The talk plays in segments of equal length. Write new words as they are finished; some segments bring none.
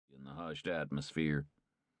hushed atmosphere.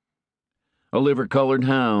 A liver-colored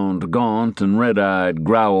hound, gaunt and red-eyed,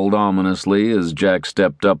 growled ominously as Jack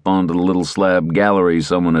stepped up onto the little slab gallery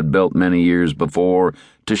someone had built many years before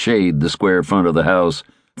to shade the square front of the house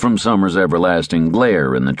from summer's everlasting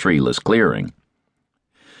glare in the treeless clearing.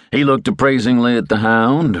 He looked appraisingly at the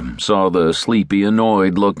hound, saw the sleepy,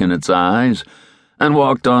 annoyed look in its eyes, and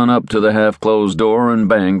walked on up to the half-closed door and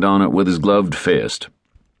banged on it with his gloved fist.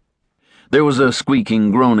 There was a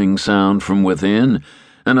squeaking, groaning sound from within,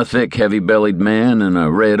 and a thick, heavy-bellied man in a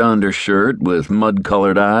red undershirt with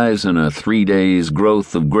mud-colored eyes and a 3 days'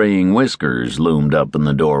 growth of graying whiskers loomed up in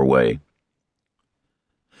the doorway.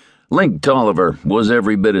 Link Tolliver was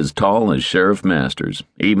every bit as tall as Sheriff Masters,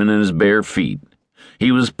 even in his bare feet.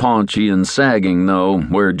 He was paunchy and sagging, though,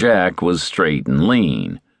 where Jack was straight and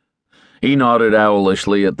lean. He nodded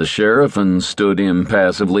owlishly at the sheriff and stood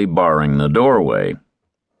impassively barring the doorway.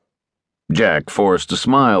 Jack forced a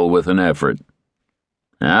smile with an effort.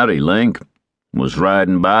 "Howdy, Link. Was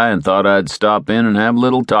riding by and thought I'd stop in and have a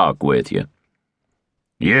little talk with you."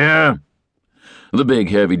 "Yeah?" The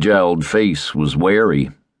big, heavy-jowled face was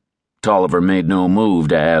wary. Tolliver made no move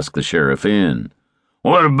to ask the sheriff in.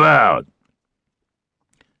 "What about?"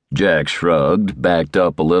 Jack shrugged, backed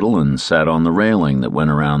up a little, and sat on the railing that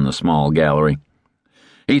went around the small gallery.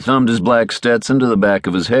 He thumbed his black Stetson to the back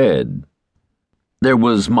of his head. There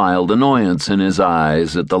was mild annoyance in his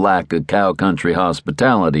eyes at the lack of cow-country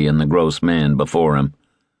hospitality in the gross man before him.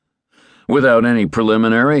 Without any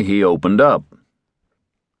preliminary, he opened up.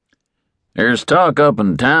 "There's talk up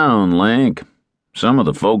in town, Link. Some of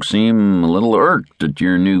the folks seem a little irked at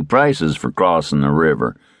your new prices for crossing the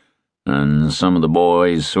river, and some of the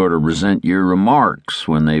boys sort of resent your remarks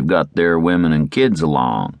when they've got their women and kids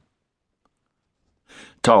along."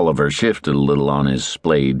 Tolliver shifted a little on his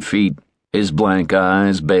splayed feet, his blank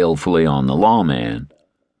eyes balefully on the lawman.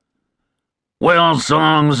 "Well, so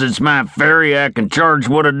long as it's my ferry, I can charge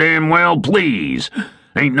what I damn well please.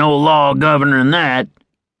 Ain't no law governing that,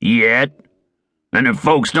 yet. And if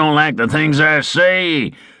folks don't like the things I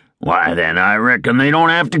say, why then I reckon they don't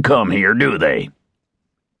have to come here, do they?"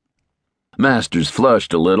 Masters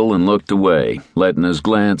flushed a little and looked away, letting his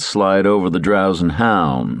glance slide over the drowsing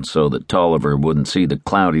hound so that Tolliver wouldn't see the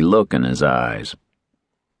cloudy look in his eyes.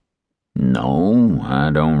 "No,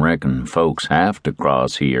 I don't reckon folks have to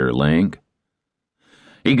cross here, Link."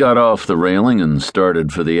 He got off the railing and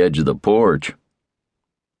started for the edge of the porch.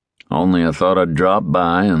 "Only I thought I'd drop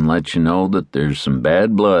by and let you know that there's some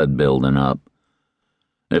bad blood building up.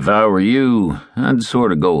 If I were you, I'd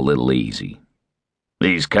sort of go a little easy.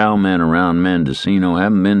 These cowmen around Mendocino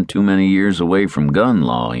haven't been too many years away from gun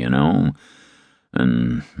law, you know,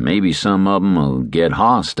 and maybe some of 'em will get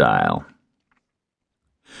hostile."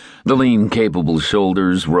 The lean, capable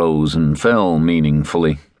shoulders rose and fell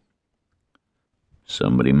meaningfully.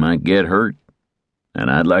 "Somebody might get hurt,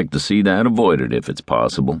 and I'd like to see that avoided if it's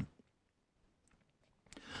possible."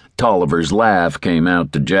 Tolliver's laugh came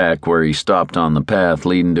out to Jack where he stopped on the path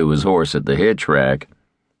leading to his horse at the hitch rack.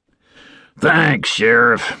 "Thanks,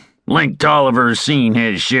 Sheriff. Link Tolliver's seen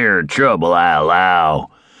his share of trouble, I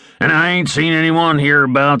allow, and I ain't seen anyone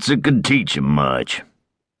hereabouts that could teach him much.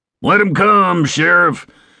 Let him come, Sheriff.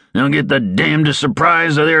 They'll get the damnedest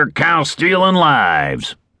surprise of their cow-stealing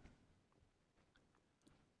lives."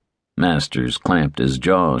 Masters clamped his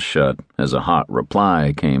jaws shut as a hot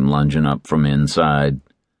reply came lunging up from inside.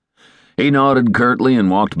 He nodded curtly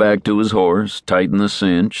and walked back to his horse, tightened the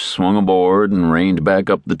cinch, swung aboard, and reined back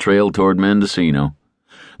up the trail toward Mendocino,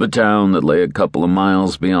 the town that lay a couple of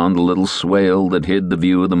miles beyond the little swale that hid the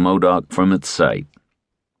view of the Modoc from its sight.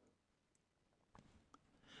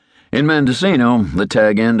 In Mendocino, the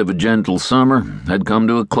tag end of a gentle summer had come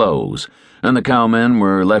to a close, and the cowmen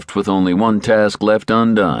were left with only one task left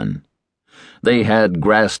undone. They had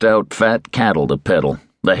grassed-out fat cattle to peddle,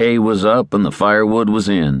 the hay was up, and the firewood was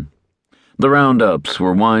in. The roundups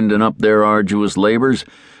were winding up their arduous labors,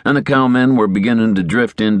 and the cowmen were beginning to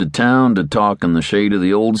drift into town to talk in the shade of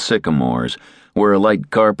the old sycamores, where a light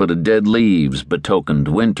carpet of dead leaves betokened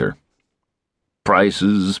winter.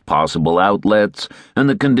 Prices, possible outlets, and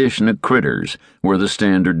the condition of critters were the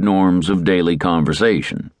standard norms of daily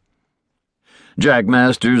conversation. Jack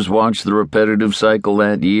Masters watched the repetitive cycle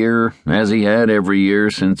that year, as he had every year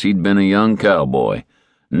since he'd been a young cowboy,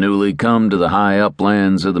 newly come to the high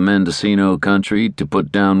uplands of the Mendocino country to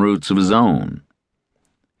put down roots of his own.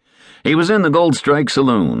 He was in the Gold Strike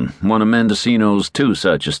Saloon, one of Mendocino's 2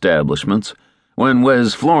 such establishments, when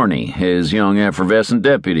Wes Florney, his young effervescent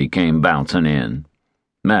deputy, came bouncing in.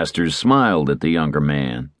 Masters smiled at the younger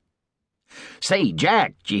man. "Say,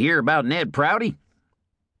 Jack, did you hear about Ned Prouty?"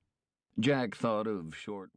 Jack thought of short